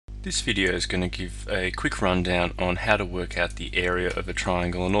This video is going to give a quick rundown on how to work out the area of a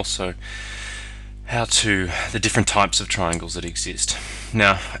triangle and also the different types of triangles that exist.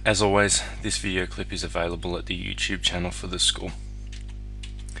 Now, as always, this video clip is available at the YouTube channel for the school.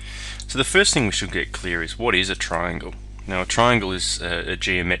 So the first thing we should get clear is, what is a triangle? Now, a triangle is a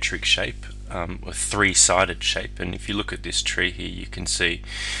geometric shape, a three-sided shape, and if you look at this tree here, you can see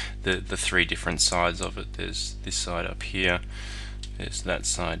the three different sides of it. There's this side up here, there's that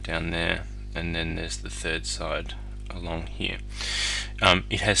side down there, and then there's the third side along here.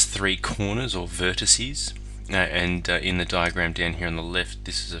 It has three corners or vertices, and in the diagram down here on the left,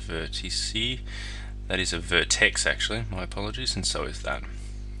 this is a vertice. That is a vertex, actually, my apologies, and so is that.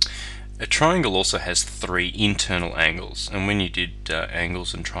 A triangle also has three internal angles, and when you did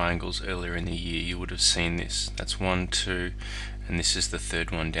angles and triangles earlier in the year, you would have seen this. That's 1, 2, and this is the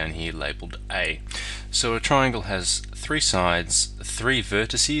third one down here labeled A. So a triangle has three sides, three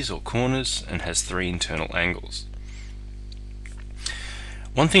vertices or corners, and has three internal angles.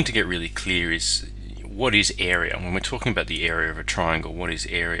 One thing to get really clear is, what is area? When we're talking about the area of a triangle, what is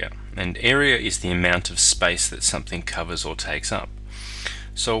area? And area is the amount of space that something covers or takes up.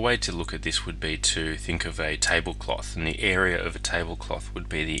 So a way to look at this would be to think of a tablecloth, and the area of a tablecloth would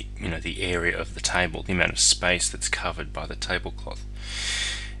be the area of the table, the amount of space that's covered by the tablecloth.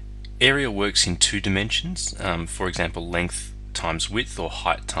 Area works in two dimensions, for example, length times width or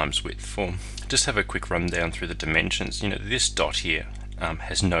height times width. Just have a quick rundown through the dimensions. This dot here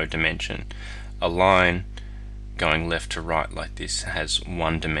has no dimension. A line going left to right like this has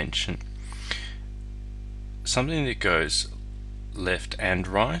one dimension. Something that goes left and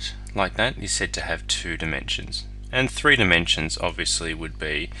right like that is said to have two dimensions, and three dimensions obviously would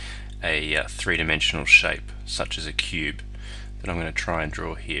be a three-dimensional shape such as a cube that I'm going to try and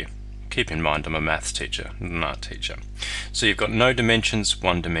draw here. Keep in mind I'm a maths teacher, not an art teacher. So you've got no dimensions,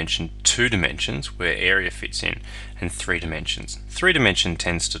 one dimension, two dimensions where area fits in, and three dimensions. Three dimension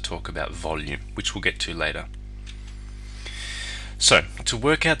tends to talk about volume, which we'll get to later. So to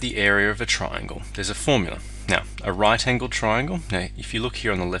work out the area of a triangle, there's a formula. Now, a right-angled triangle. Now, if you look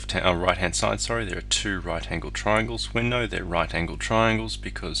here on the right-hand side, there are two right-angled triangles. We know they're right-angled triangles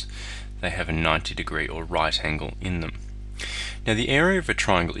because they have a 90-degree or right angle in them. Now, the area of a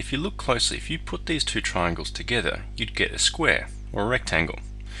triangle, if you look closely, if you put these two triangles together, you'd get a square or a rectangle.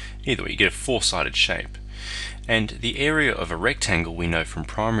 Either way, you get a four-sided shape. And the area of a rectangle, we know from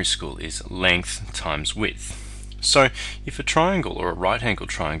primary school, is length times width. So, if a triangle or a right-angled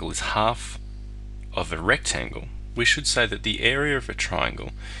triangle is half of a rectangle, we should say that the area of a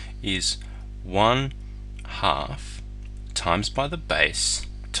triangle is 1/2 times by the base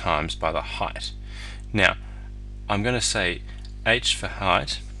times by the height. Now, I'm going to say h for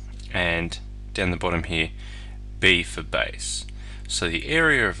height and down the bottom here b for base. So the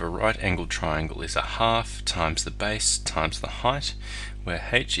area of a right-angled triangle is 1/2 times the base times the height, where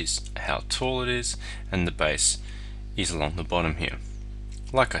h is how tall it is and the base is along the bottom here.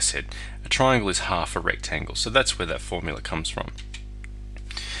 Like I said, a triangle is half a rectangle, so that's where that formula comes from.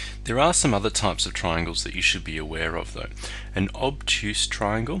 There are some other types of triangles that you should be aware of though. An obtuse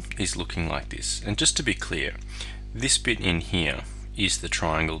triangle is looking like this, and just to be clear, this bit in here is the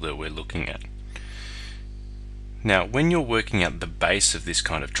triangle that we're looking at. Now, when you're working out the base of this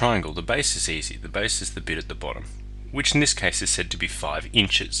kind of triangle, the base is easy. The base is the bit at the bottom, which in this case is said to be 5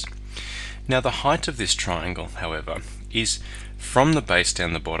 inches. Now, the height of this triangle, however, is from the base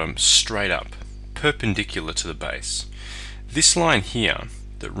down the bottom straight up, perpendicular to the base. This line here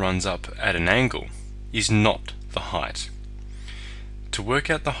that runs up at an angle is not the height. To work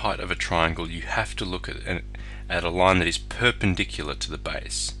out the height of a triangle, you have to look at a line that is perpendicular to the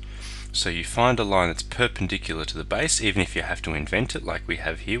base. So you find a line that's perpendicular to the base, even if you have to invent it like we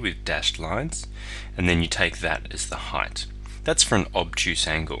have here with dashed lines, and then you take that as the height. That's for an obtuse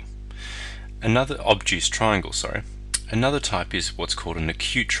angle. Another obtuse triangle, Another type is what's called an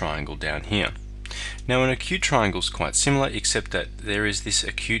acute triangle down here. Now, an acute triangle is quite similar, except that there is this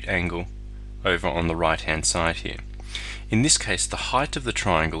acute angle over on the right-hand side here. In this case, the height of the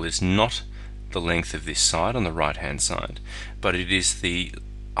triangle is not the length of this side on the right-hand side, but it is the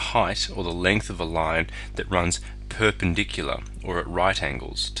height or the length of a line that runs perpendicular or at right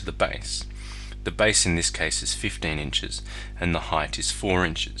angles to the base. The base in this case is 15 inches and the height is 4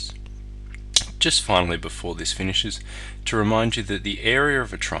 inches. Just finally, before this finishes, to remind you that the area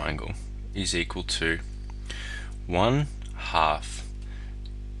of a triangle is equal to 1/2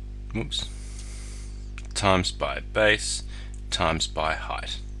 times by base times by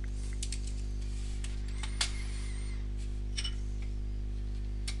height.